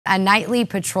A nightly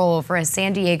patrol for a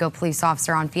San Diego police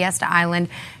officer on Fiesta Island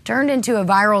turned into a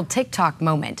viral TikTok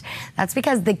moment. That's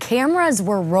because the cameras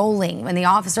were rolling when the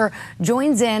officer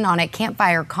joins in on a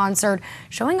campfire concert,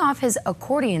 showing off his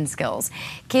accordion skills.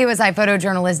 KUSI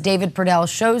photojournalist David Pradel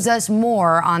shows us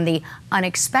more on the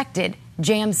unexpected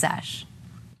jam sesh.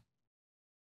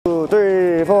 2,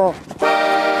 3, 4.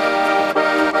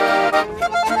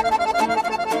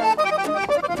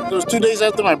 It was 2 days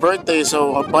after my birthday,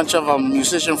 so a bunch of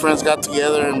musician friends got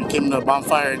together and came to a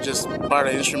bonfire and just brought our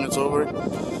instruments over.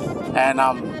 And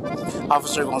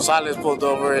Officer Gonzalez pulled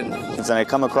over, and I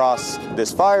come across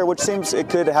this fire, which seems it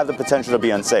could have the potential to be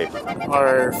unsafe.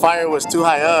 Our fire was too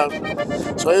high up,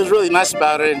 so he was really nice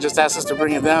about it and just asked us to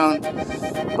bring it down.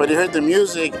 But he heard the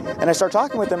music. And I start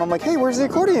talking with them. I'm like, hey, where's the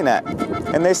accordion at?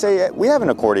 And they say, we have an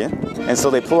accordion. And so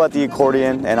they pull out the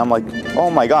accordion, and I'm like, oh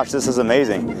my gosh, this is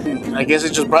amazing. I guess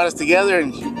it just brought us together,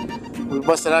 and we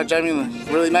busted out jamming a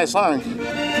really nice song.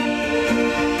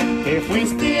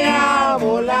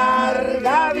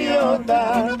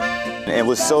 It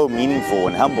was so meaningful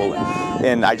and humbling,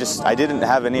 and I didn't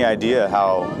have any idea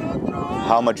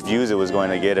how much views it was going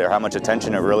to get or how much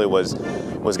attention it really was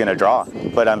going to draw.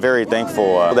 But I'm very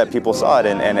thankful that people saw it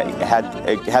and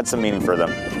it had some meaning for them.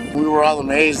 We were all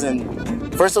amazed,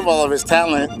 and first of all, of his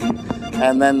talent,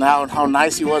 and then how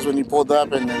nice he was when he pulled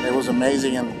up, and it was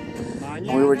amazing. And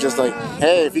we were just like,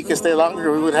 hey, if he could stay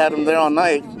longer, we would have had him there all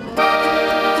night.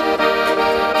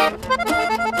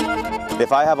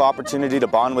 If I have opportunity to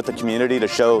bond with the community, to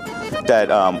show that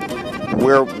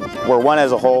we're one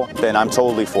as a whole, then I'm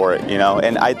totally for it, you know.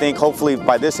 And I think hopefully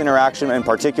by this interaction in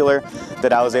particular,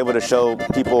 that I was able to show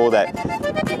people that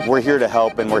we're here to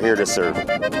help and we're here to serve.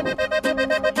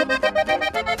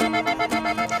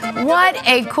 What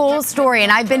a cool story.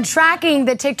 And I've been tracking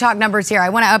the TikTok numbers here. I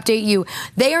want to update you.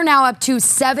 They are now up to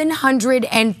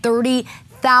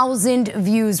 730,000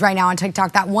 views right now on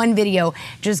TikTok. That one video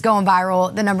just going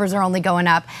viral. The numbers are only going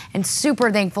up. And super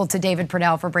thankful to David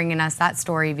Pradel for bringing us that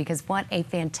story, because what a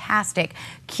fantastic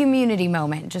community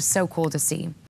moment. Just so cool to see.